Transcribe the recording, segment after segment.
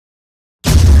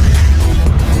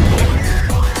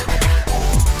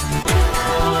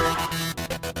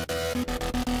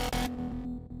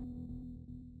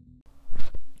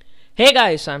Hey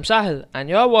guys, I'm Sahil and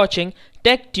you're watching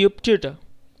TechTube Tutor.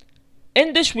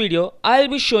 In this video, I'll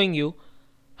be showing you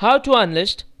how to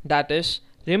unlist, that is,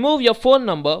 remove your phone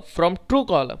number from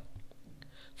TrueCaller.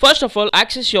 First of all,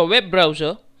 access your web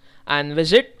browser and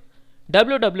visit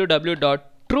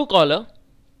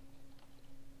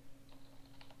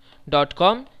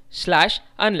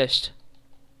www.truecaller.com/unlist.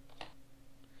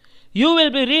 You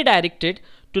will be redirected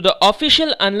to the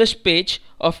official unlist page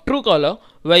of TrueCaller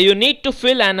where you need to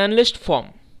fill an unlist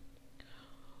form.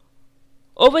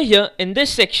 Over here in this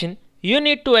section, you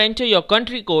need to enter your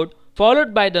country code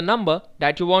followed by the number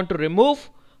that you want to remove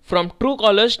from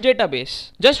TrueCaller's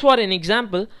database. Just for an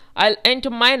example, I'll enter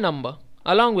my number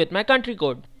along with my country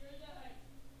code.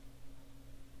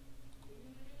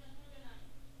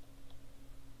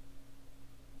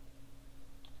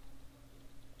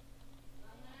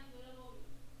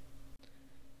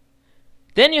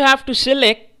 Then you have to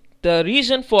select the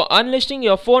reason for unlisting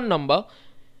your phone number.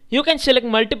 You can select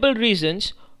multiple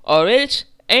reasons or else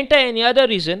enter any other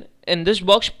reason in this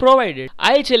box provided.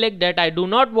 I'll select that I do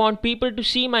not want people to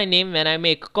see my name when I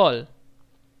make a call.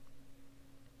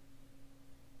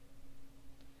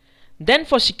 Then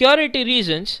for security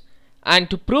reasons and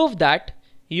to prove that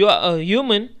you are a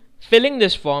human filling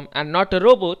this form and not a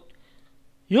robot,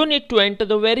 you need to enter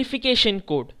the verification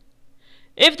code.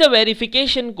 If the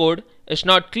verification code is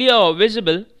not clear or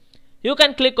visible, you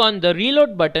can click on the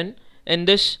reload button in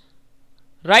this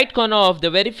right corner of the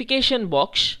verification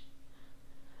box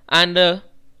and a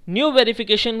new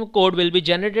verification code will be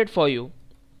generated for you.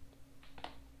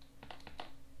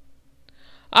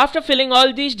 After filling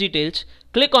all these details,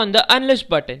 click on the unlist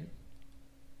button.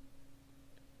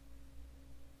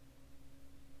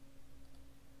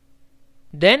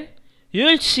 Then you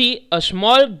will see a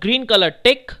small green color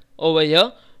tick over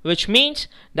here, which means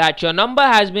that your number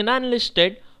has been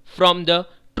unlisted from the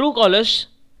TrueCaller's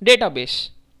database.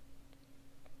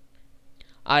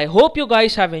 I hope you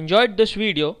guys have enjoyed this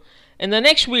video. In the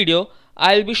next video,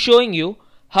 I'll be showing you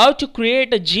how to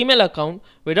create a Gmail account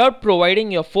without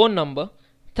providing your phone number.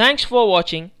 Thanks for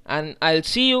watching and I'll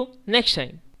see you next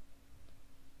time.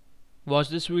 Was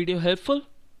this video helpful?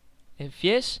 If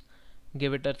yes,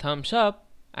 give it a thumbs up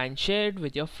and share it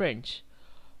with your friends.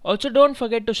 Also, don't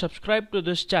forget to subscribe to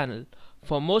this channel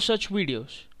for more such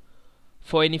videos.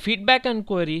 For any feedback and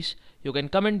queries, you can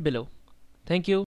comment below. Thank you.